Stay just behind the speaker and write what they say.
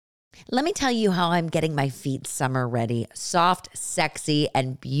Let me tell you how I'm getting my feet summer ready. Soft, sexy,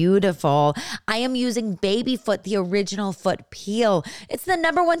 and beautiful. I am using Baby Foot, the original foot peel. It's the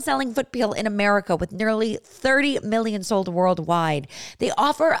 #1 selling foot peel in America with nearly 30 million sold worldwide. They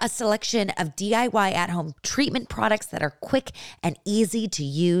offer a selection of DIY at-home treatment products that are quick and easy to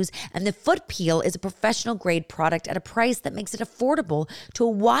use. And the foot peel is a professional grade product at a price that makes it affordable to a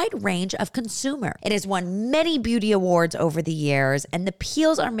wide range of consumer. It has won many beauty awards over the years, and the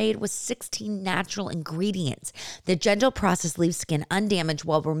peels are made with 16 natural ingredients. The gentle process leaves skin undamaged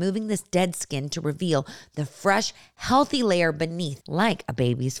while removing this dead skin to reveal the fresh, healthy layer beneath, like a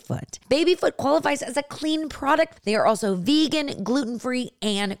baby's foot. Baby Foot qualifies as a clean product. They are also vegan, gluten-free,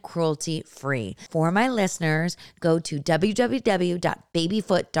 and cruelty-free. For my listeners, go to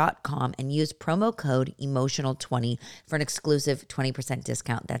www.babyfoot.com and use promo code EMOTIONAL20 for an exclusive 20%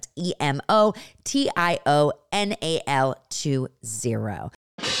 discount. That's EMOTIONAL20.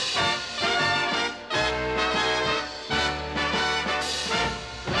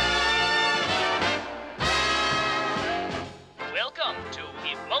 Welcome to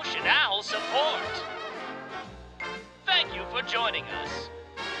Emotional Support. Thank you for joining us.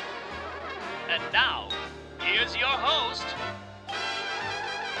 And now, here's your host,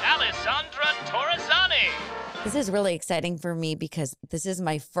 Alessandra Torresani. This is really exciting for me because this is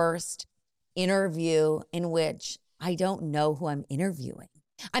my first interview in which I don't know who I'm interviewing.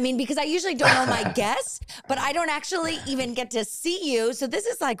 I mean, because I usually don't know my guests, but I don't actually even get to see you. So this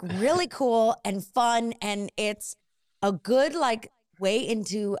is like really cool and fun. And it's a good way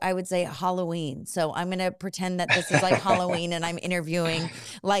into, I would say, Halloween. So I'm going to pretend that this is like Halloween and I'm interviewing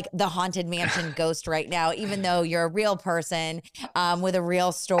like the Haunted Mansion ghost right now, even though you're a real person with a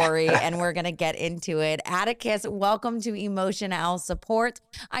real story, and we're going to get into it. Atticus, welcome to Emotional Support.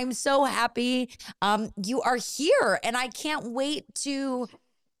 I'm so happy you are here, and I can't wait to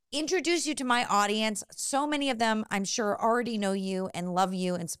introduce you to my audience. So many of them, I'm sure, already know you and love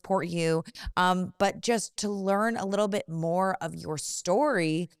you and support you. But just to learn a little bit more of your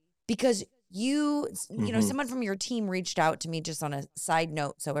story, because you know, someone from your team reached out to me, just on a side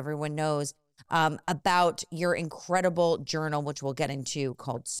note, so everyone knows, about your incredible journal, which we'll get into,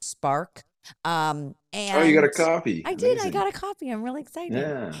 called Spark. And you got a copy. I did. I got a copy. I'm really excited.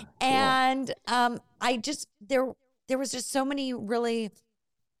 Yeah. And there was just so many really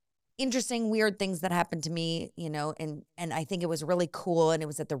interesting, weird things that happened to me, you know, and I think it was really cool, and it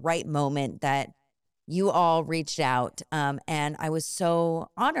was at the right moment that you all reached out. And I was so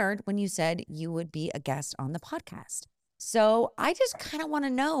honored when you said you would be a guest on the podcast. So I just kind of want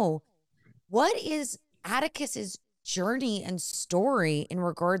to know, what is Atticus's journey and story in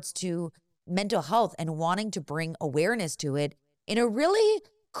regards to mental health and wanting to bring awareness to it in a really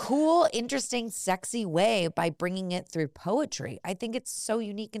cool, interesting, sexy way by bringing it through poetry? I think it's so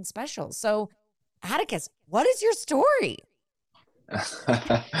unique and special. So, Atticus, what is your story?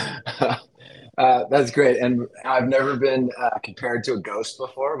 That's great, and I've never been compared to a ghost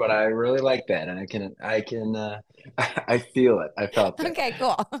before, but I really like that, and I feel it. I felt it. Okay,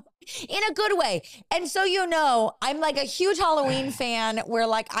 cool. In a good way. And so, you know, I'm like a huge Halloween fan, where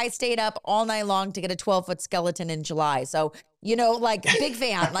like I stayed up all night long to get a 12-foot skeleton in July. So, you know, like big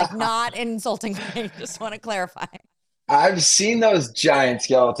fan, like not insulting me. Just want to clarify. I've seen those giant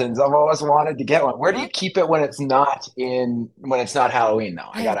skeletons. I've always wanted to get one. Where do you keep it when it's not Halloween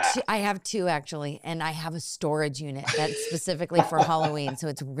though? I have two actually, and I have a storage unit that's specifically for Halloween, so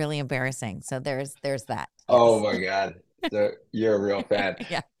it's really embarrassing. So there's that. Oh my God. So you're a real fan.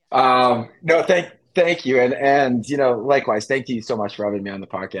 Yeah. No, thank you. And you know, likewise, thank you so much for having me on the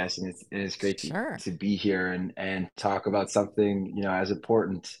podcast. And it's great to be here and talk about something, you know, as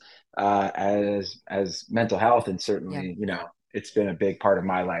important as mental health. And certainly, you know, it's been a big part of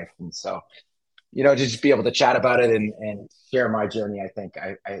my life. And so, you know, to just be able to chat about it and share my journey, I think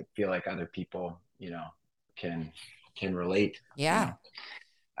I feel like other people, you know, can relate. Yeah.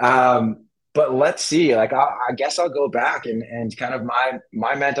 You know? But let's see, like, I guess I'll go back and kind of my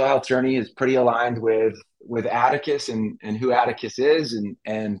mental health journey is pretty aligned with Atticus and who Atticus is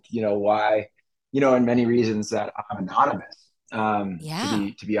and, you know, why, you know, and many reasons that I'm anonymous,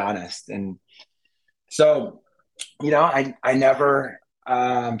 to be honest. And so, you know, I never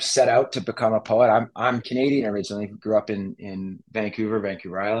set out to become a poet. I'm Canadian originally, grew up in Vancouver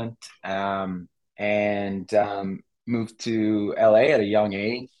Island, and moved to LA at a young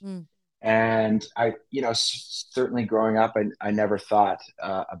age. And I, you know, certainly growing up, I never thought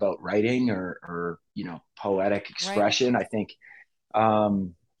about writing or, you know, poetic expression. Right. I think,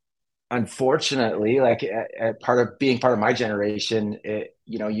 unfortunately, like being part of my generation,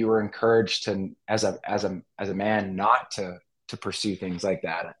 you know, you were encouraged to, as a man, not to to pursue things like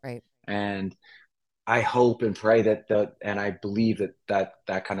that. Right. And I hope and pray and I believe that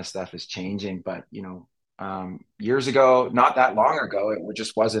kind of stuff is changing. But, years ago, not that long ago, it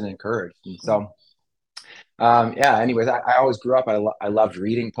just wasn't encouraged. And Mm. so, yeah, anyways, I always grew up. I loved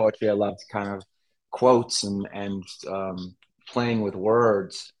reading poetry. I loved kind of quotes and playing with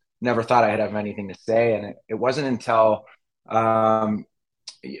words. Never thought I'd have anything to say. And it wasn't until, um,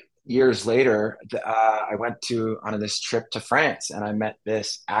 years later, I went on this trip to France, and I met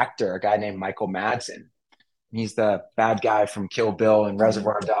this actor, a guy named Michael Madsen. He's the bad guy from Kill Bill and Hmm.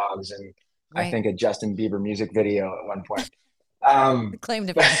 Reservoir Dogs, and I Right. think a Justin Bieber music video at one point. Um, Claim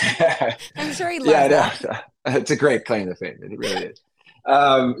to fame. I'm sure he yeah, loves I that. know. It's a great claim to fame. It really is.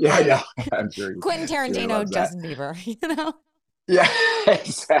 Yeah, I know. Quentin I'm sure he Tarantino, loves that. Justin Bieber, you know? Yeah,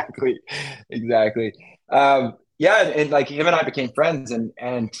 exactly, exactly. Yeah, and like him and I became friends,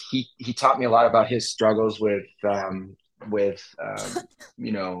 and he taught me a lot about his struggles with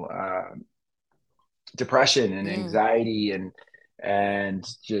you know depression and Mm, anxiety and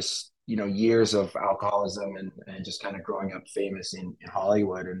just years of alcoholism and just kind of growing up famous in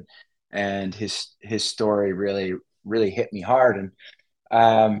Hollywood, and his story really hit me hard.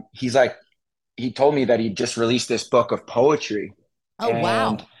 And he told me that he just released this book of poetry. oh, And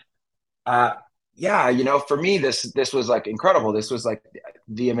wow. uh yeah, for me, this was like incredible. This was like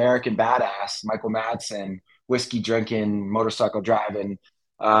the American badass, Michael Madsen, whiskey drinking, motorcycle driving,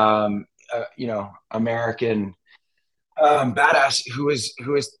 American badass who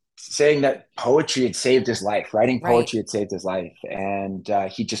was saying that poetry had saved his life. Writing Right. poetry had saved his life, and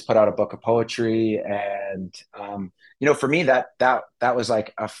he just put out a book of poetry. And for me, that was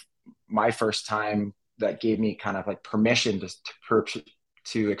like my first time that gave me kind of like permission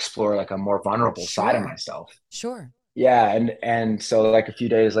to explore like a more vulnerable side of Sure. myself. Sure. Yeah, and so like a few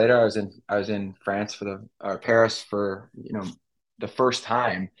days later, I was in France or Paris for the first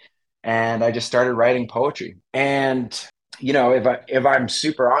time, and I just started writing poetry. And if I'm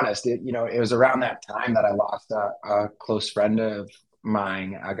super honest, it was around that time that I lost a close friend of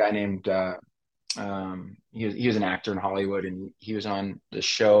mine, a guy named he was an actor in Hollywood, and he was on the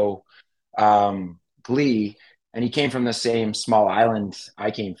show Glee, and he came from the same small island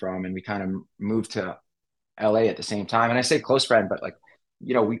I came from, and we kind of moved to LA at the same time. And I say close friend, but like,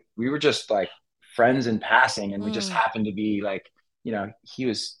 we were just like friends in passing, and we just Mm, happened to be like, he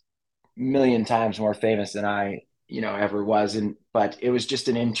was a million times more famous than I, ever was. But it was just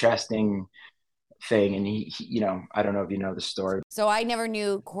an interesting thing. And I don't know if you know the story. so I never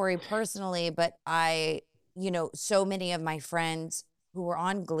knew Corey personally, but so many of my friends who were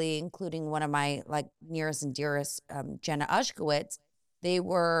on Glee, including one of my like nearest and dearest, Jenna Ushkowitz, they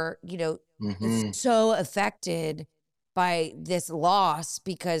were, Mm-hmm. so affected by this loss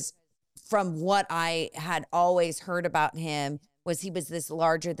because from what I had always heard about him was he was this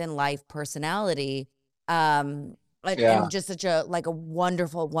larger than life personality. And Yeah. just such a like a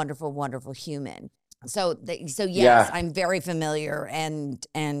wonderful, wonderful, wonderful human. So yes, Yeah. I'm very familiar, and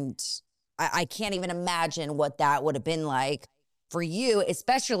I can't even imagine what that would have been like for you,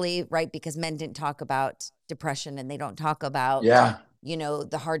 especially right because men didn't talk about depression and they don't talk about Yeah.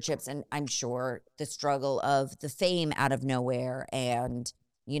 the hardships, and I'm sure the struggle of the fame out of nowhere. And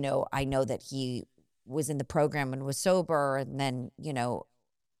I know that he was in the program and was sober, and then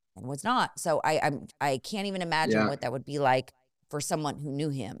and was not. So I can't even imagine Yeah. what that would be like for someone who knew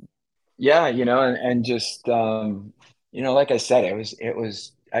him. Yeah, and just like I said,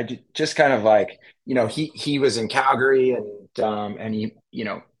 just kind of like, he was in Calgary, and he,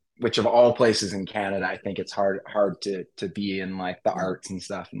 which of all places in Canada, I think it's hard to be in like the Yeah. arts and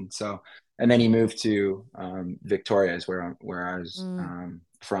stuff. And so, and then he moved to Victoria, is where I was Mm,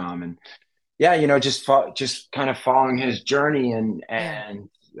 from. And yeah, just kind of following his journey, yeah. and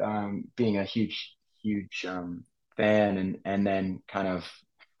being a huge fan. And then kind of,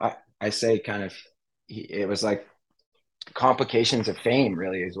 I say kind of, it was like complications of fame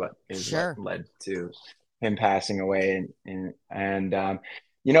really is what Sure. led to him passing away. And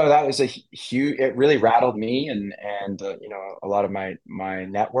that was a huge, it really rattled me and a lot of my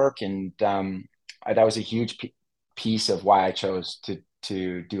network. And that was a huge piece of why I chose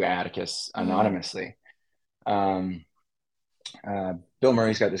to do Atticus Mm, anonymously. um Bill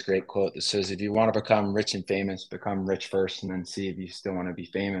Murray's got this great quote that says, if you want to become rich and famous, become rich first and then see if you still want to be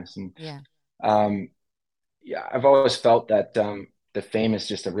famous. And yeah. um yeah, I've always felt that the fame is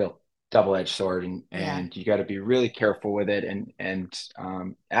just a real double-edged sword, and Yeah. you got to be really careful with it. And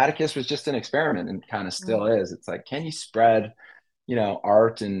Atticus was just an experiment, and kind of Mm, still is. It's like, can you spread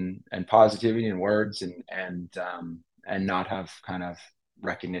art and positivity and words, and not have kind of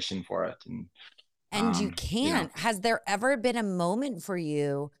recognition for it. And And you You know, can't. Has there ever been a moment for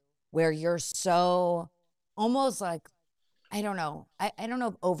you where you're so almost like, I don't know. I don't know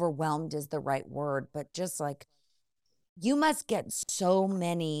if overwhelmed is the right word, but just like you must get so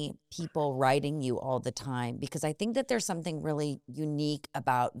many people writing you all the time, because I think that there's something really unique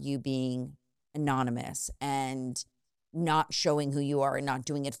about you being anonymous and not showing who you are and not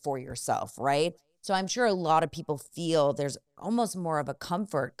doing it for yourself, right? So I'm sure a lot of people feel there's almost more of a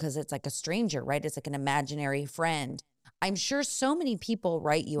comfort because it's like a stranger, right? It's like an imaginary friend. I'm sure so many people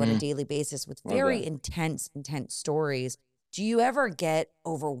write you on a daily basis with love very that. intense stories. Do you ever get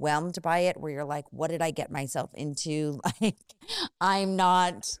overwhelmed by it where you're like, what did I get myself into? Like, I'm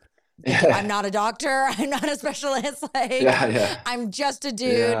not I'm Yeah, not a doctor. I'm not a specialist. Like, yeah, I'm just a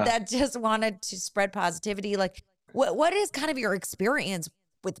dude yeah. that just wanted to spread positivity. Like, what is kind of your experience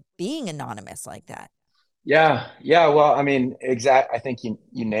with being anonymous like that? Yeah. Well, I mean, I think you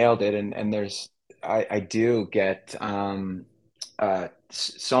nailed it. And I do get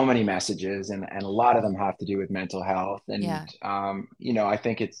so many messages, and a lot of them have to do with mental health. And Yeah, I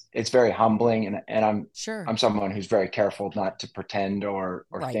think it's very humbling, and sure. I'm someone who's very careful not to pretend or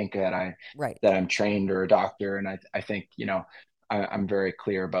Right, think that right. I'm trained or a doctor. And I think I'm very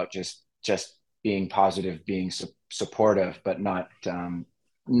clear about just being positive, being supportive, but not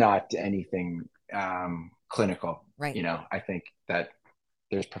anything clinical. Right. I think that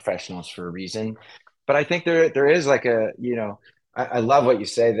there's professionals for a reason, but I think there is like I love what you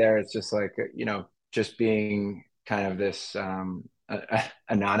say there. It's just like, just being kind of this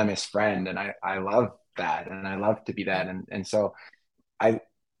anonymous friend, and I love that, and I love to be that, Right. and so I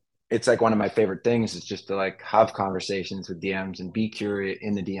it's like one of my favorite things is just to like have conversations with DMs and be curious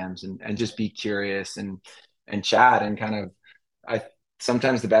in the DMs, and just be curious and chat, and kind of I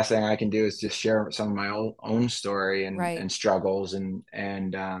sometimes the best thing I can do is just share some of my own story Right. and struggles, and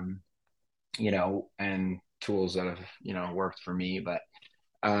tools that have worked for me. But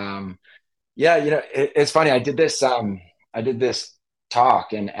yeah, it's funny. I did this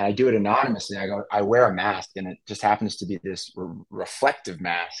talk, and I do it anonymously. I wear a mask, and it just happens to be this reflective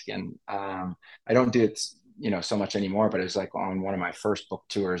mask. And I don't do it, so much anymore, but it was like on one of my first book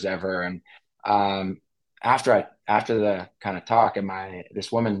tours ever. And um, after the kind of talk, and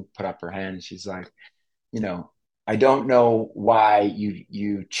this woman put up her hand, and she's like, you know, I don't know why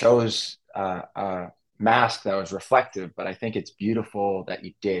you chose a mask that was reflective, but I think it's beautiful that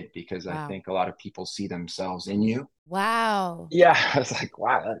you did, because I Wow. think a lot of people see themselves in you. Wow. Yeah, I was like,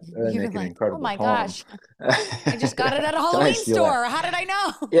 wow, that would You're make an like, oh incredible my poem. gosh, I just got it at a Can I Halloween steal that? store. How did I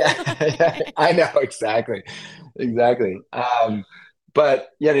Yeah, know? I know exactly. But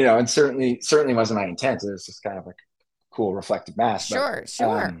yeah, and certainly wasn't my intent. It was just kind of like a cool reflective mask. But Sure, sure.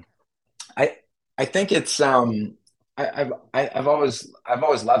 um, I I think it's I've always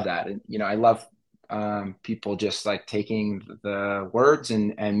loved that. And I love people just like taking the words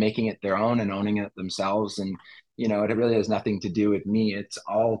and making it their own and owning it themselves. And it really has nothing to do with me. It's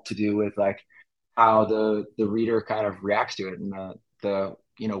all to do with like how the reader kind of reacts to it, and the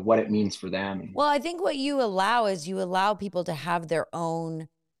what it means for them. Well, I think what you allow is you allow people to have their own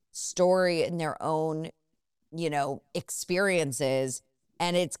story and their own, experiences.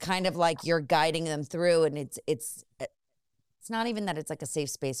 And it's kind of like you're guiding them through. And it's not even that it's like a safe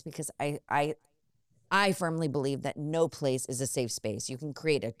space, because I firmly believe that no place is a safe space. You can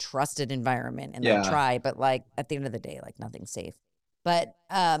create a trusted environment and like Yeah. try, but like at the end of the day, like nothing's safe. But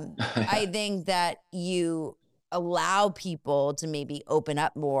I think that you allow people to maybe open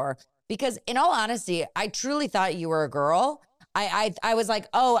up more, because in all honesty, I truly thought you were a girl. I was like,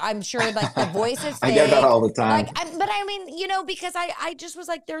 oh, I'm sure like the voice is I get that fake. all the time. But I mean, because I just was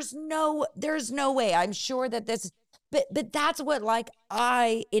like, there's no way. I'm sure that this, but that's what like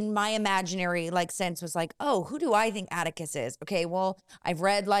I in my imaginary like sense was like, oh, who do I think Atticus is? Okay, well, I've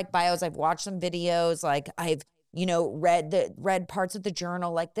read like bios, I've watched some videos, like I've read parts of the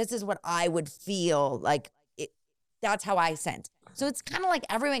journal. Like this is what I would feel like. That's how I sense. So it's kind of like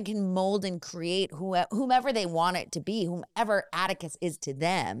everyone can mold and create whomever they want it to be, whomever Atticus is to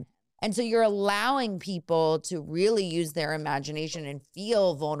them. And so you're allowing people to really use their imagination and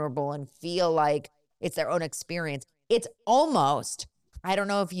feel vulnerable and feel like it's their own experience. It's almost, I don't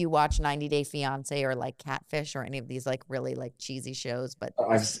know if you watch 90 Day Fiance or like Catfish or any of these like really like cheesy shows, but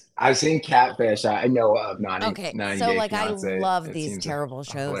I've seen Catfish. I know of okay. 90 So Day like I Fiance. love It these seems terrible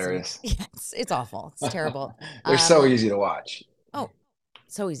shows, and hilarious. yeah, it's awful. It's terrible. They're so easy to watch. Oh,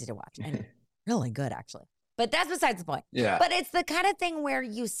 so easy to watch and really good, actually. But that's besides the point. Yeah. But it's the kind of thing where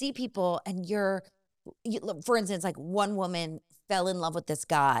you see people and for instance, like one woman fell in love with this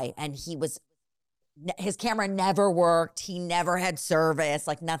guy and his camera never worked. He never had service,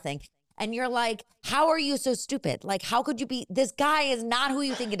 like nothing. And you're like, how are you so stupid? Like, how could you be? This guy is not who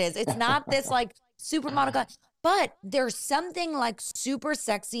you think it is. It's not this like supermodel guy. But there's something like super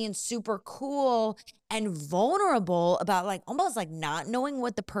sexy and super cool and vulnerable about like almost like not knowing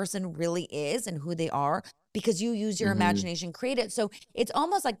what the person really is and who they are because you use your Hmm. imagination, create it. So it's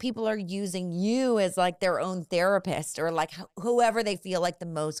almost like people are using you as like their own therapist or like whoever they feel like the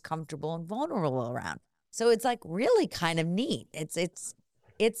most comfortable and vulnerable around. So it's like really kind of neat.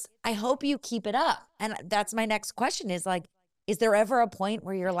 I hope you keep it up. And that's my next question is like, is there ever a point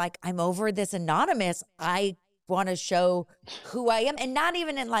where you're like, I'm over this anonymous. I want to show who I am. And not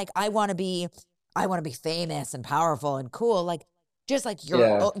even in like, I want to be famous and powerful and cool. Like just like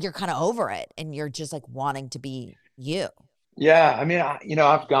Yeah. you're kind of over it and you're just like wanting to be you. Yeah. I mean,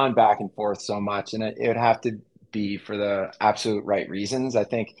 I've gone back and forth so much, and it would have to be for the absolute right reasons. I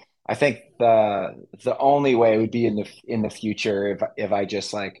think the only way would be in the future if I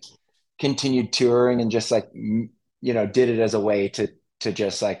just like continued touring and just like did it as a way to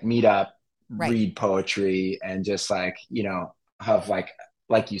just like meet up, Right. read poetry, and just like have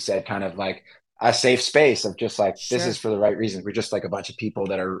like you said, kind of like a safe space of just like this is Sure. for the right reasons. We're just like a bunch of people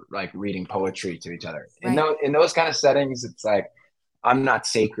that are like reading poetry to each other. Right. In those kind of settings, it's like I'm not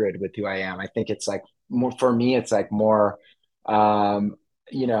sacred with who I am. I think it's like more for me. It's like more, um,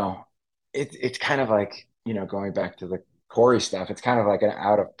 you know, it's kind of like going back to the Corey stuff. It's kind of like an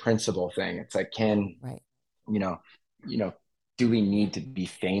out of principle thing. It's like Right. you know, you know, do we need to be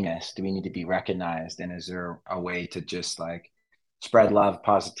famous? Do we need to be recognized? And is there a way to just like spread love,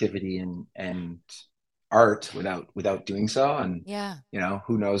 positivity, and art without doing so? And Yeah.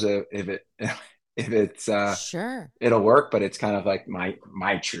 who knows if it if it's Sure. it'll work, but it's kind of like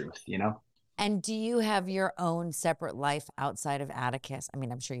my truth. And do you have your own separate life outside of Atticus? I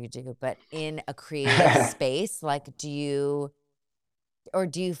mean, I'm sure you do, but in a creative space, like do you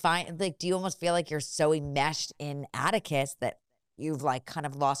find like do you almost feel like you're so enmeshed in Atticus that you've like kind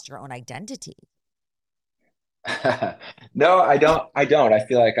of lost your own identity? No, I don't. I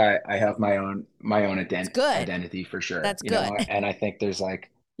feel like I have my own It's good. identity for sure. That's good. And I think there's like,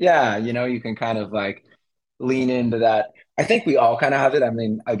 yeah, you can kind of like lean into that. I think we all kind of have it. I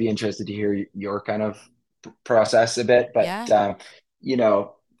mean, I'd be interested to hear your kind of process a bit, but Yeah. you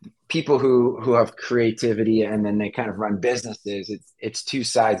know, people who have creativity and then they kind of run businesses, it's two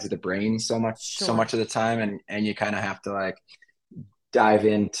sides of the brain so much Sure. of the time, and you kind of have to like dive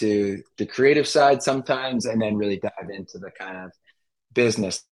into the creative side sometimes and then really dive into the kind of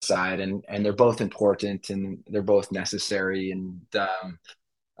business side, and they're both important and they're both necessary. And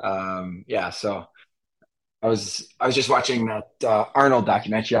yeah, so I was just watching that Arnold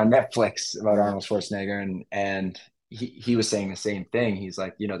documentary on Netflix about Uh-huh. Arnold Schwarzenegger, and he was saying the same thing. He's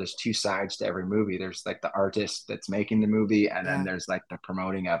like, there's two sides to every movie. There's like the artist that's making the movie, and then Yeah. there's like the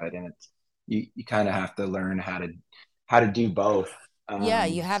promoting of it, and it's you kind of have to learn how to do both. Yeah,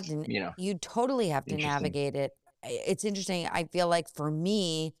 um you have to you totally have to Interesting. navigate it. It's interesting. I feel like for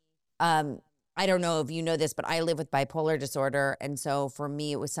me, um, I don't know if you know this, but I live with bipolar disorder. And so for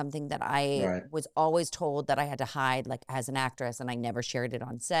me, it was something that I Right. was always told that I had to hide, like as an actress, and I never shared it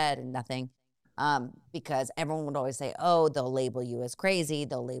on set and nothing. Because everyone would always say, oh, they'll label you as crazy,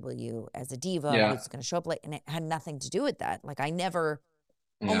 they'll label you as a diva Yeah. who's gonna show up late. And it had nothing to do with that. Like I never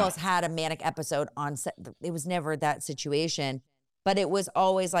Yeah. almost had a manic episode on set. It was never that situation, but it was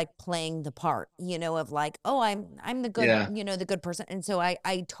always like playing the part, of like, oh, I'm the good, Yeah. the good person. And so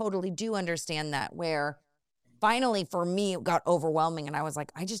I totally do understand that where finally for me it got overwhelming and I was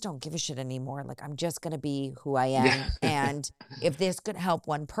like, I just don't give a shit anymore. Like I'm just going to be who I Yeah. am. And if this could help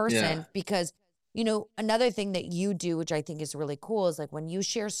one Yeah. person, because another thing that you do, which I think is really cool, is like when you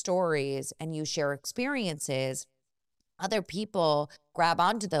share stories and you share experiences, other people grab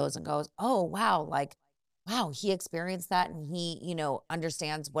onto those and goes, oh, wow, like, wow, he experienced that and he,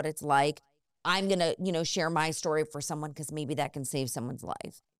 understands what it's like. I'm going to, share my story for someone because maybe that can save someone's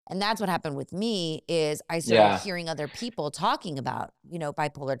life. And that's what happened with me is I started Yeah. hearing other people talking about,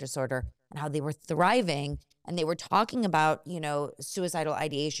 bipolar disorder and how they were thriving and they were talking about, suicidal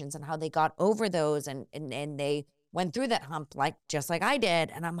ideations and how they got over those and they went through that hump like just like I did.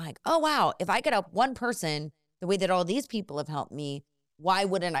 And I'm like, oh wow, if I could help one person the way that all these people have helped me, why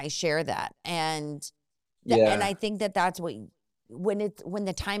wouldn't I share that? And Yeah. I think that that's what when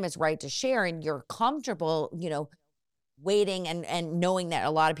the time is right to share and you're comfortable, waiting and knowing that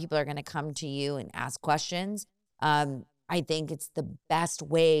a lot of people are going to come to you and ask questions. I think it's the best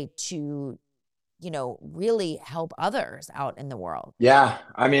way to, really help others out in the world. Yeah.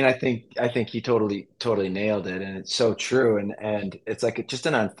 I mean, I think he totally nailed it, and it's so true. And it's like just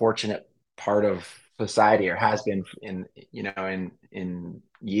an unfortunate part of society, or has been in in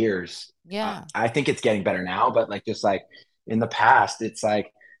years. Yeah. I think it's getting better now, but like just like in the past, it's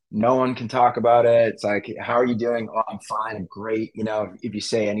like no one can talk about it. It's like, how are you doing? Oh, I'm fine. I'm great. You know, if you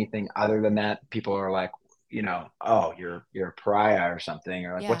say anything other than that, people are like, you know, oh, you're a pariah or something,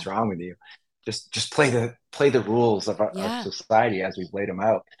 or like, Yeah. what's wrong with you? Just play the rules of Yeah. society as we've laid them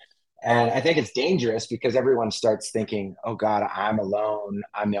out. And I think it's dangerous because everyone starts thinking, oh God, I'm alone.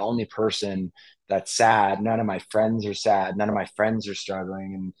 I'm the only person that's sad. None of my friends are sad. None of my friends are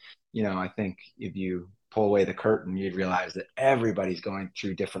struggling. And, you know, I think if you pull away the curtain, you'd realize that everybody's going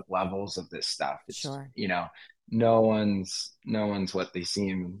through different levels of this stuff. It's, Sure. you know, no one's what they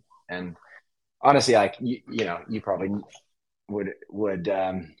seem. And honestly, like, you know, you probably would,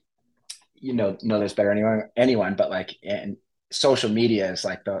 know this better anyone, but like, and social media is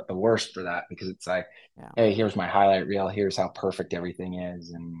like the worst for that because it's like, Yeah. hey, here's my highlight reel, here's how perfect everything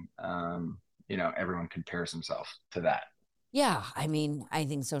is, and you know, everyone compares himself to that. Yeah. I mean, I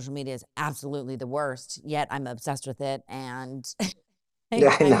think social media is absolutely the worst, yet I'm obsessed with it. And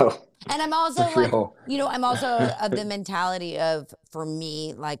Yeah, I I'm know. and I'm also For like, real. I'm also of the mentality of, for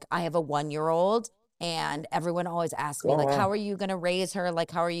me, like I have a 1-year-old and everyone always asks me Oh, like, how wow. are you going to raise her?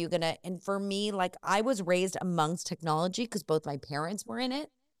 Like, how are you going to, and for me, like I was raised amongst technology because both my parents were in it.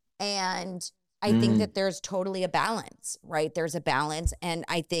 And I think Mm, that there's totally a balance, right? There's a balance. And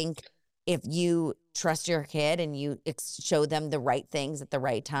I think if you trust your kid and you show them the right things at the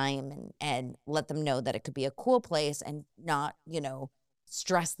right time and let them know that it could be a cool place and not,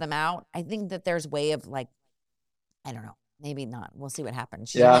 stress them out. I think that there's way of like, I don't know, maybe not. We'll see what happens.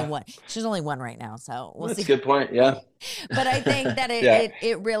 She's only yeah, one. She's only one right now, so we'll that's a see. good point. Yeah. But I think that it, Yeah. it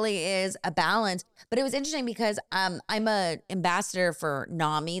it really is a balance. But it was interesting because I'm a ambassador for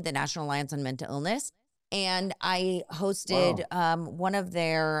NAMI, the National Alliance on Mental Illness, and I hosted Wow. one of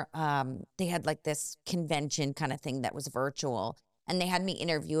their they had like this convention kind of thing that was virtual, and they had me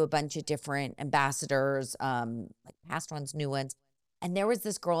interview a bunch of different ambassadors, like past ones, new ones. And there was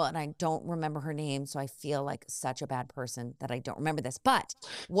this girl, and I don't remember her name, so I feel like such a bad person that I don't remember this. But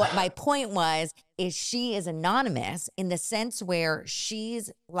what my point was is she is anonymous in the sense where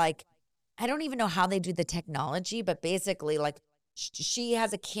she's like, I don't even know how they do the technology, but basically, like, she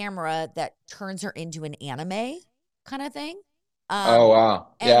has a camera that turns her into an anime kind of thing. Oh, Um, wow.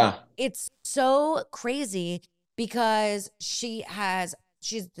 and Yeah. it's so crazy because she's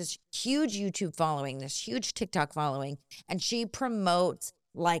this huge YouTube following, this huge TikTok following, and she promotes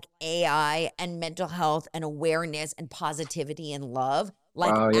like AI and mental health and awareness and positivity and love,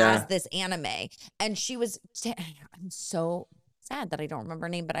 like Wow. as Yeah. this anime. And I'm so sad that I don't remember her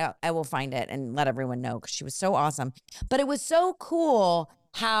name, but I will find it and let everyone know because she was so awesome. But it was so cool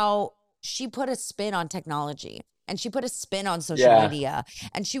how she put a spin on technology and she put a spin on social Yeah. media.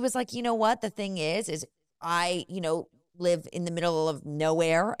 And she was like, you know what? The thing is I, live in the middle of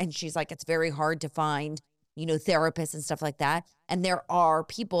nowhere. And she's like, it's very hard to find, therapists and stuff like that. And there are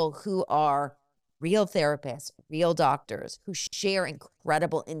people who are real therapists, real doctors who share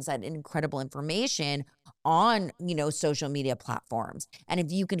incredible insight and incredible information on, social media platforms. And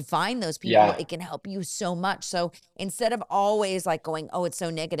if you can find those people, Yeah. it can help you so much. So instead of always like going, oh, it's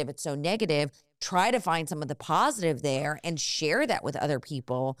so negative, try to find some of the positive there and share that with other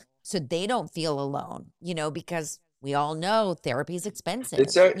people so they don't feel alone, because we all know therapy is It's expensive,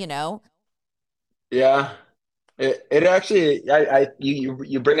 a, yeah. It actually,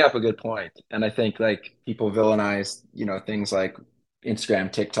 you bring up a good point, and I think like people villainize, you know, things like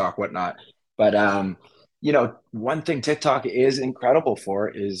Instagram, TikTok, whatnot. But you know, one thing TikTok is incredible for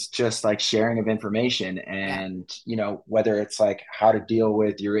is just like sharing of information, Yeah. and you know, whether it's like how to deal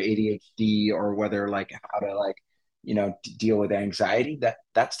with your ADHD or whether like how to like, you know, deal with anxiety.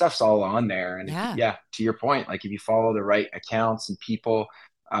 That stuff's all on there. And if Yeah. yeah, to your point, like if you follow the right accounts and people,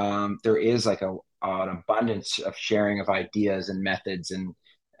 there is like an abundance of sharing of ideas and methods, and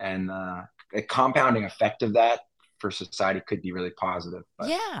a compounding effect of that for society could be really positive. But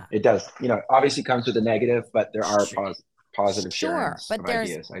Yeah. it does, you know, obviously comes with a negative, but there are Sh- positive Sure. sharings But of there's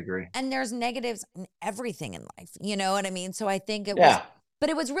ideas. I agree. there's negatives in everything in life. You know what I mean? So I think it was, Yeah,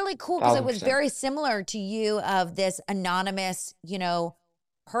 but it was really cool because it thousand was percent. very similar to you of this anonymous,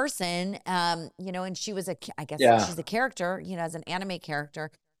 person, and she was I guess Yeah, she's a character, as an anime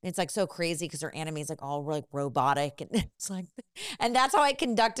character. And it's like so crazy because her anime is like all like robotic and it's like, and that's how I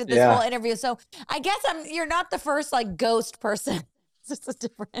conducted this whole yeah, interview. So I guess you're not the first like ghost person. It's just a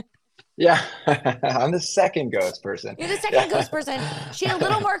different. yeah. I'm the second ghost person. You're the second Yeah. ghost person. She had a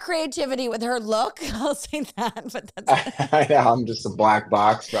little more creativity with her look. I'll say that, but that's I know, I'm just a black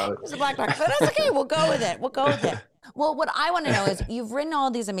box, probably. it's a black box. But that's okay. We'll go with it. We'll go with it. Well, what I want to know is you've written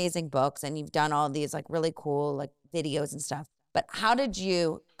all these amazing books and you've done all these like really cool like videos and stuff. But how did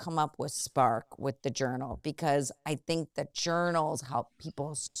you come up with Spark with the journal? Because I think that journals help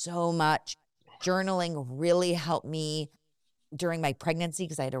people so much. Journaling really helped me during my pregnancy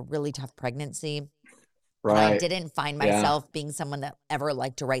because I had a really tough pregnancy. And I Right. didn't find Yeah. myself being someone that ever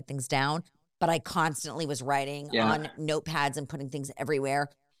liked to write things down, but I constantly was writing Yeah. on notepads and putting things everywhere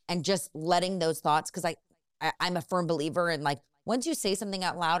and just letting those thoughts. Cause I'm a firm believer in like, once you say something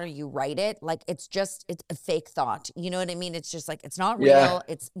out loud or you write it, like it's a fake thought. You know what I mean? It's just like, it's not Yeah.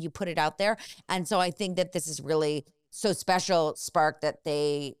 real. You put it out there. And so I think that this is really so special, Spark, that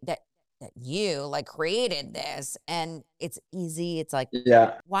you like created this and it's easy. It's like,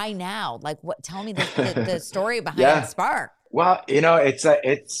 Yeah. why now? Like, what? Tell me the story behind Yeah. Spark. Well, it's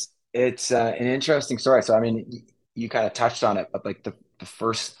an interesting story. So I mean, you kind of touched on it, but like the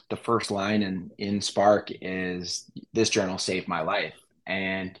first line in Spark is this journal saved my life,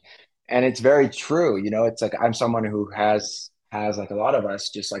 and it's very true. It's like I'm someone who has like a lot of us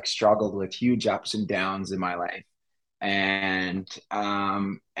just like struggled with huge ups and downs in my life, and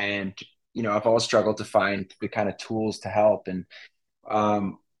I've always struggled to find the kind of tools to help. And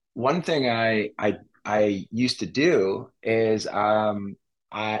um, one thing I used to do is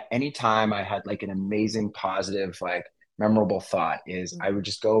anytime I had like an amazing, positive, like memorable thought, is I would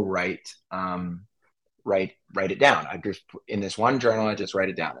just go write it down. I just in this one journal, I just write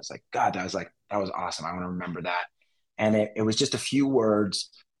it down. It's like, God, that was awesome. I want to remember that. And it was just a few words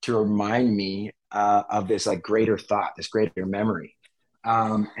to remind me of this like greater thought, this greater memory.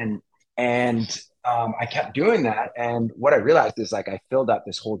 And I kept doing that. And what I realized is like I filled up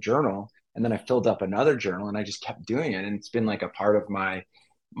this whole journal, and then I filled up another journal, and I just kept doing it. And it's been like a part of my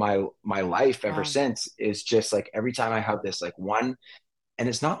life ever Wow. since. Is just like every time I have this like one, and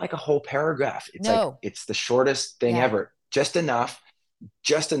it's not like a whole paragraph. It's like No. it's the shortest thing Yeah. ever. Just enough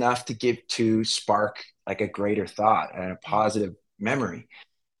to give to spark like a greater thought and a Yeah. positive memory.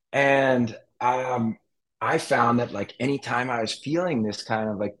 And I found that like anytime I was feeling this kind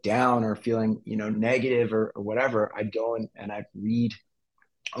of like down or feeling, negative or whatever, I'd go and I'd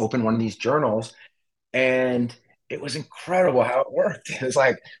open one of these journals, and it was incredible how it worked. It's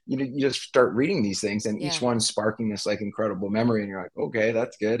like you just start reading these things, and each Yeah. one's sparking this like incredible memory, and you're like, okay,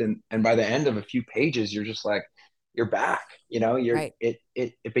 that's good. And by the end of a few pages, you're just like, you're back. Right.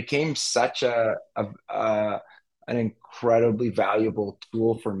 It became such an incredibly valuable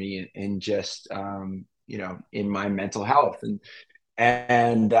tool for me in just in my mental health.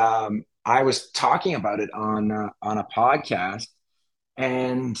 And I was talking about it on a podcast,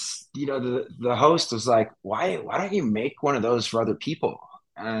 and the host was like, why don't you make one of those for other people?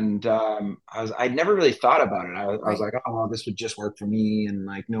 And I'd never really thought about it. I was Right. like, oh well, this would just work for me, and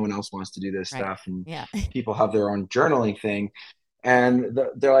like no one else wants to do this Right. stuff, and Yeah. people have their own journaling thing. And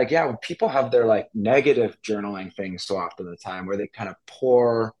they're like, yeah, well, people have their like negative journaling things so often of the time, where they kind of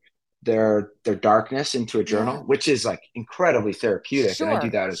pour their darkness into a Yeah. journal, which is like incredibly therapeutic, and I do Sure.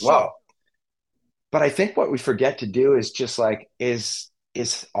 that as Sure. well. But I think what we forget to do is just like is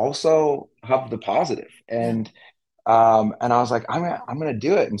also have the positive. Yeah. And I was like, I'm gonna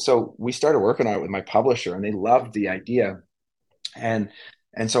do it. And so we started working on it with my publisher, and they loved the idea. And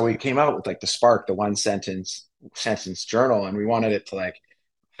so we came out with like the Spark, the one sentence journal, and we wanted it to like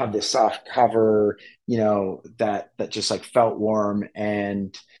have this soft cover, that just like felt warm.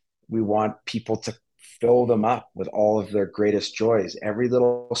 And we want people to fill them up with all of their greatest joys, every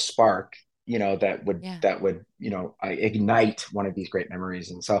little spark, Yeah. ignite one of these great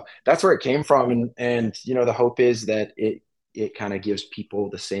memories. And so that's where it came from. And the hope is that it kind of gives people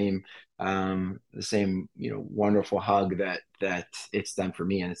the same wonderful hug that it's done for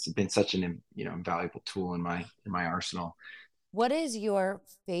me. And it's been such an invaluable tool in my arsenal. What is your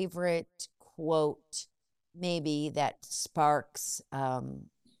favorite quote, maybe that sparks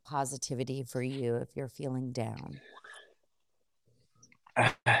positivity for you if you're feeling down? My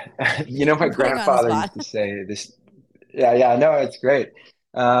I'm putting you on the grandfather spot. used to say this. Yeah, no, it's great.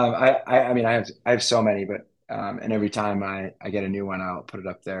 I mean, I have so many, but and every time I get a new one, I'll put it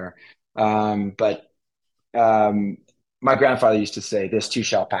up there. But um, my grandfather used to say, "This too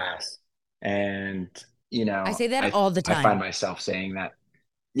shall pass," and I say that I all the I find time. myself saying that.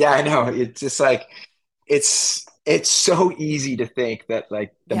 Yeah, I know. It's just like it's so easy to think that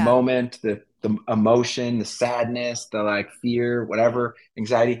like the Yeah. moment, the emotion, the sadness, the like fear, whatever,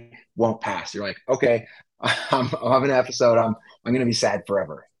 anxiety won't pass. You're like, okay, I'll have an episode. I'm gonna be sad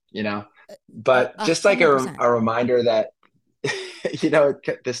forever, But A just like hundred percent. a reminder that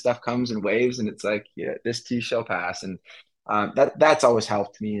this stuff comes in waves, and it's like, yeah, this too shall pass. And that's always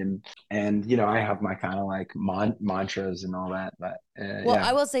helped me. And I have my kind of like mantras and all that. But Well,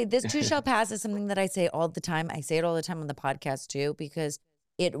 I will say this too shall pass is something that I say all the time. I say it all the time on the podcast too, because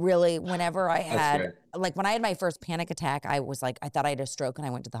it really, whenever I That's had, good. like when I had my first panic attack, I was like, I thought I had a stroke and I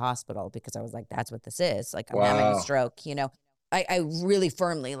went to the hospital because I was like, that's what this is. Like I'm having a Wow. stroke, I really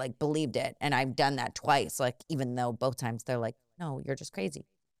firmly like believed it. And I've done that twice, like even though both times they're like, no, you're just crazy.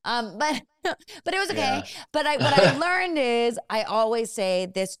 But but it was okay. Yeah. But what I learned is I always say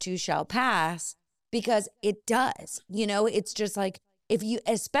this too shall pass because it does. It's just like if you,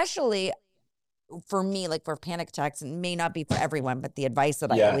 especially for me, like for panic attacks, and may not be for everyone, but the advice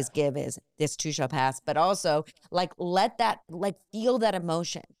that I Yeah. always give is this too shall pass. But also like let that, like feel that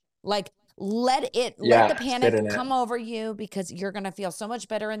emotion. Like let the Yeah. Sit panic in it. come over you because you're going to feel so much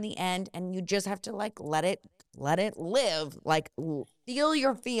better in the end. And you just have to like let it live, like feel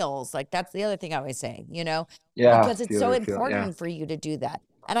your feels. Like that's the other thing I always say, Yeah. because it's Feel so your feel. Yeah. important for you to do that.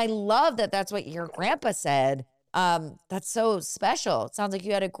 And I love that that's what your grandpa said. That's so special. It sounds like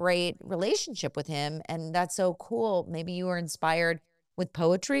you had a great relationship with him, and that's so cool. Maybe you were inspired with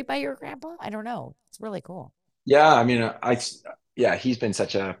poetry by your grandpa. I don't know. It's really cool. Yeah. I mean, yeah, he's been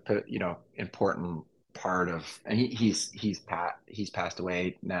such a, important part of, and he's passed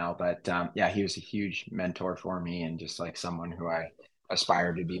away now, but yeah, he was a huge mentor for me and just like someone who I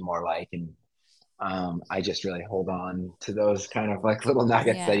aspire to be more like. And I just really hold on to those kind of like little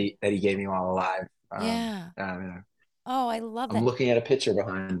nuggets Yeah. that he gave me while alive. Yeah. Oh, I love I'm that. looking at a picture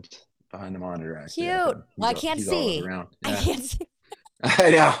behind the monitor. Actually, I Cute. think Well, I can't he's always see. around. I Yeah, can't see. I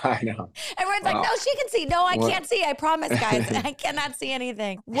know. Everyone's like, no, Wow. she can see. No, I What? can't see. I promise, guys. I cannot see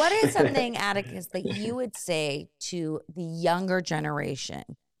anything. What is something, Atticus, that you would say to the younger generation?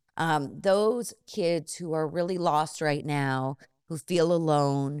 Those kids who are really lost right now, who feel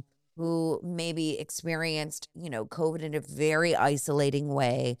alone, who maybe experienced, COVID in a very isolating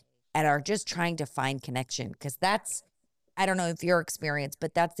way and are just trying to find connection. Because that's, I don't know if your experience,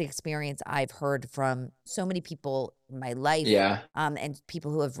 but that's the experience I've heard from so many people in my life, Yeah, and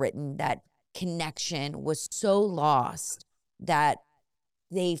people who have written that connection was so lost that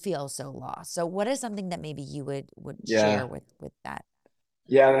they feel so lost. So, what is something that maybe you would share yeah, with that?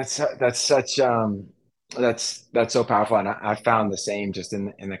 yeah. That's such that's so powerful, and I found the same just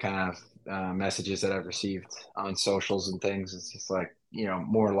in the kind of messages that I've received on socials and things. It's just like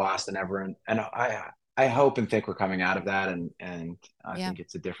more lost than ever, and I hope and think we're coming out of that, and I Yeah. think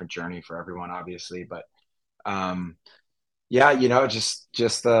it's a different journey for everyone, obviously, but um, yeah,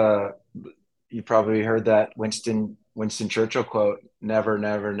 just you probably heard that Winston Churchill quote, never,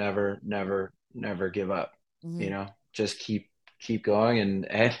 never, never, never, never give up. Hmm. Just keep going.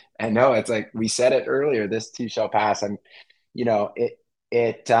 And no, it's like we said it earlier, this too shall pass. And you know, it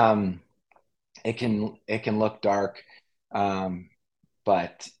it can look dark.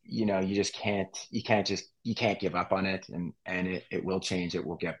 But you just you can't give up on it, and it will change, it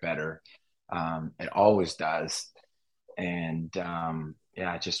will get better. It always does. And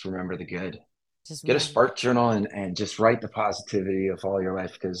yeah, just remember the good. Just Get a remember, spark journal and just write the positivity of all your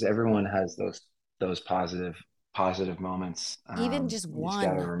life, because everyone has those positive moments. even just You just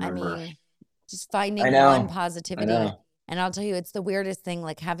got to one. I remember. mean, just I finding one know. I positivity. know. And I'll tell you, it's the weirdest thing.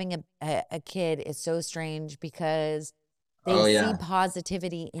 Like having a kid is so strange because they Oh see yeah.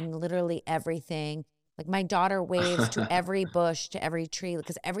 positivity in literally everything. Like my daughter waves to every bush, to every tree,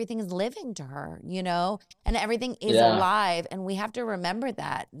 because everything is living to her, and everything is Yeah. alive. And we have to remember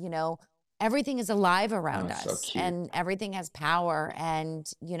that, everything is alive Oh, around it's so us cute. and everything has power. And,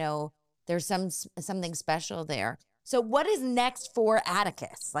 there's something special there. So what is next for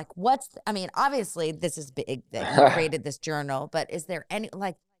Atticus? Like I mean, obviously this is big that you created this journal, but is there any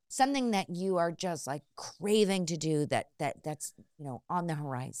like something that you are just like craving to do that's on the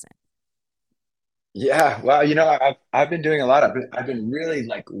horizon? Yeah, well, I've been doing a lot. I've been really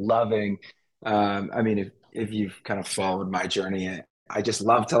like loving. I mean, if you've kind of followed my journey, I just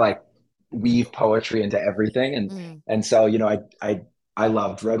love to like weave poetry into everything, and Mm, and so I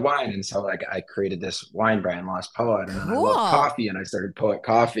loved red wine, and so like I created this wine brand, Lost Poet, and then I loved cool. coffee, and I started Poet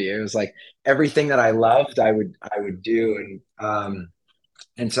Coffee. It was like everything that I loved, I would do,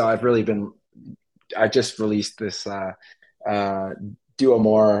 and so I've really been. I just released this. Uh, do a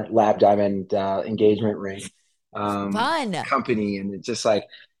more lab diamond engagement ring Fun. company, and it's just like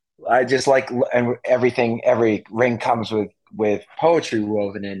I just like, and every ring comes with poetry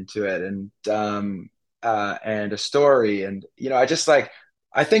woven into it, and a story, and I just like,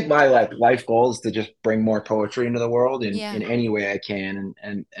 I think my like life goal is to just bring more poetry into the world in Yeah, any way I can,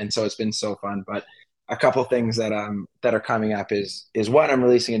 and so it's been so fun. But a couple things that are coming up is one, I'm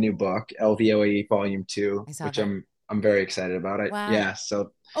releasing a new book, LVOE Volume 2, I saw which that. I'm very excited about it. Wow. Yeah.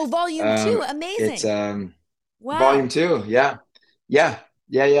 So Oh, volume two. it's Amazing. Wow. volume two. Yeah. Yeah.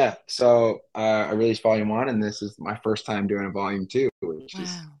 Yeah. Yeah. So I released volume one, and this is my first time doing a volume two, which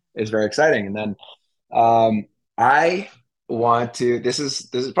Wow. is very exciting. And then I want to. This is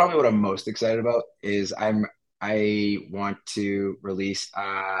probably what I'm most excited about. I want to release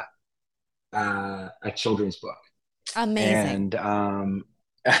a children's book, Amazing. and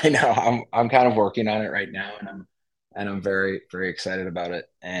I know I'm kind of working on it right now, and I'm very very excited about it.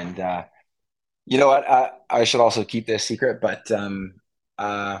 And you know what? I should also keep this secret, but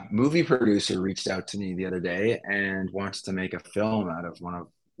movie producer reached out to me the other day and wants to make a film out of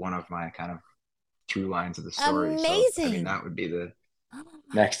one of my kind of true lines of the story. So I mean, Amazing. that would be the Oh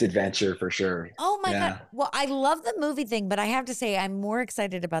next adventure for sure. oh my God. Yeah. Well, I love the movie thing, but I have to say I'm more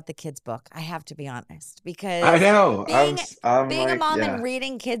excited about the kids' book. I have to be honest, I because know. being I'm being a like, mom and yeah.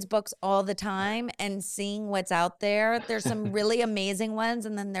 reading kids' books all the time and seeing what's out there's some really amazing ones,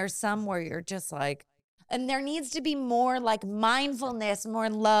 and then there's some where you're just like, and there needs to be more like mindfulness, more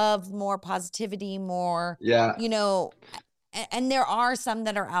love, more positivity, more, Yeah. you know, and there are some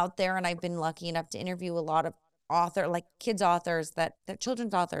that are out there, and I've been lucky enough to interview a lot of like kids authors that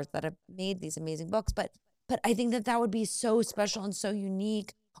children's authors that have made these amazing books, but I think that would be so special and so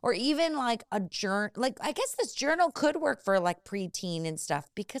unique. Or even like a journal, like I guess this journal could work for like preteen and stuff,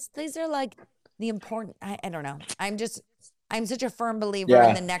 because these are like the important, I don't know, I'm such a firm believer in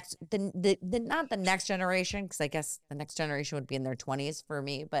Yeah. the next the not the next generation, because I guess the next generation would be in their 20s for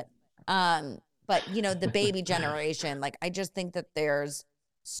me, um but the baby generation, like I just think that there's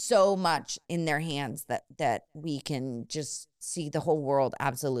so much in their hands that we can just see the whole world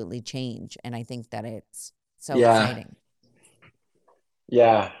absolutely change, and I think that it's so Yeah. exciting.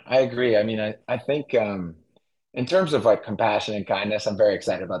 Yeah, I agree. I mean, I think in terms of like compassion and kindness, I'm very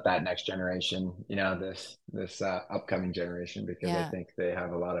excited about that next generation, this upcoming generation, because I Yeah. think they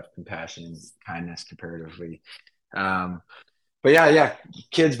have a lot of compassion and kindness comparatively. Um, but yeah, yeah,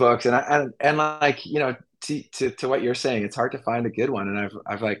 kids books, and like, to what you're saying, it's hard to find a good one. And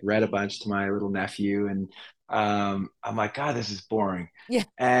I've like read a bunch to my little nephew, and I'm like, God, this is boring. Yeah.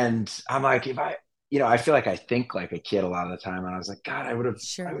 And I'm like, if I I feel like I think like a kid a lot of the time, and I was like, God, I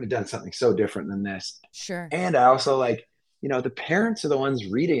Sure. would have done something so different than this. Sure. And I also like, the parents are the ones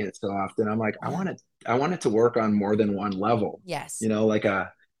reading it so often. I'm like, Yeah. I want it to work on more than one level. Yes. Like how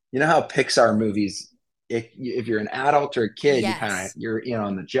Pixar movies, if you're an adult or a kid, Yes. you're in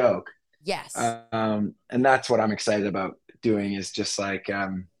on the joke. Yes. And that's what I'm excited about doing, is just like,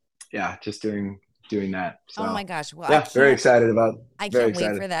 yeah, just doing that. Oh So my gosh. Well, yeah, I very can't wait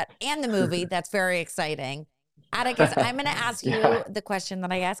excited. for that. And the movie. That's very exciting. Atticus, I'm going to ask you Yeah. the question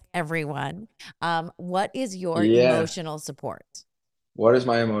that I ask everyone. What is your Yeah. emotional support? What is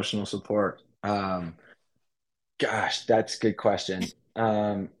my emotional support? Gosh, that's a good question.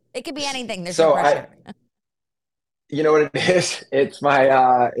 It could be anything. There's no So pressure. you know what it is?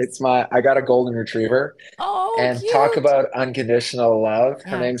 I got a golden retriever, Oh, and talk cute. about unconditional love.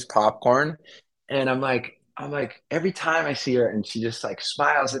 Her Yeah. name's Popcorn. And I'm like, every time I see her, and she just like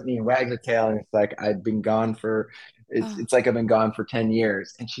smiles at me and wags her tail, and it's like I've been gone for Oh, it's like I've been gone for 10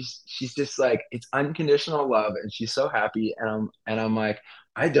 years. And she's just like, it's unconditional love, and she's so happy. And I'm like,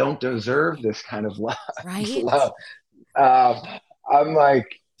 I don't deserve this kind of love. right? love. Um, I'm like,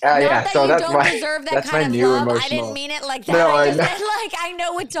 Not yeah, that so you don't deserve that that's my kind of new love. I didn't emotional. mean it like that. No, I I just know. meant like, I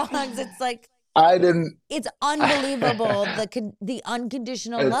know with dogs, it's like, I didn't. it's unbelievable the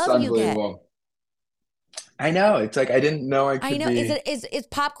unconditional It's love you get. unbelievable. I know. It's like I didn't know I I could know. Is be. it is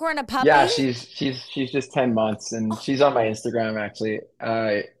Popcorn a Yeah, puppy? she's just 10 months, and Oh, she's on my Instagram actually.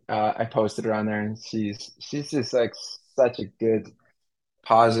 I posted her on there, and she's just like such a good,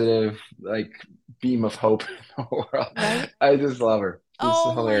 positive, like beam of hope in the world. right? I just love her. She's Oh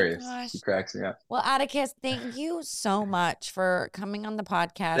my hilarious. She gosh. cracks me up. Well, Atticus, thank you so much for coming on the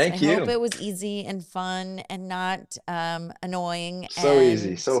podcast. I Thank hope you. it was easy and fun and not annoying So easy,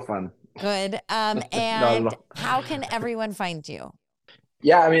 and so fun. good. Not at And all. how can everyone find you?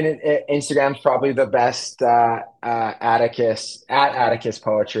 Yeah, I mean, Instagram's probably the best. Atticus at Atticus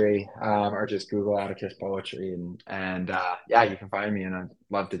Poetry, or just Google Atticus Poetry, and yeah, you can find me. And I'd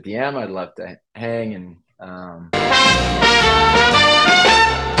love to DM. I'd love to hang, and